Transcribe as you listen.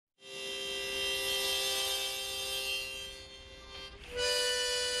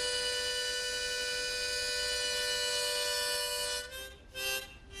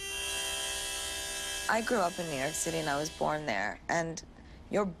I grew up in New York City and I was born there, and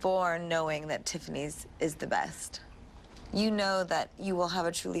you're born knowing that Tiffany's is the best. You know that you will have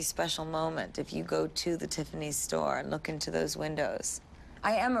a truly special moment if you go to the Tiffany's store and look into those windows.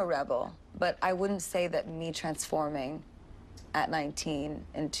 I am a rebel, but I wouldn't say that me transforming at 19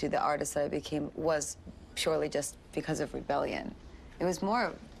 into the artist that I became was purely just because of rebellion. It was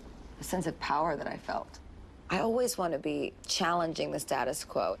more a sense of power that I felt. I always want to be challenging the status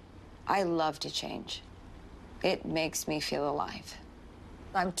quo. I love to change. It makes me feel alive.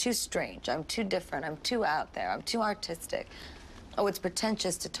 I'm too strange, I'm too different, I'm too out there, I'm too artistic. Oh, it's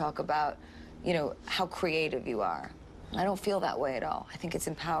pretentious to talk about, you know, how creative you are. I don't feel that way at all. I think it's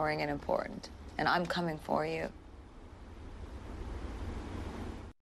empowering and important, and I'm coming for you.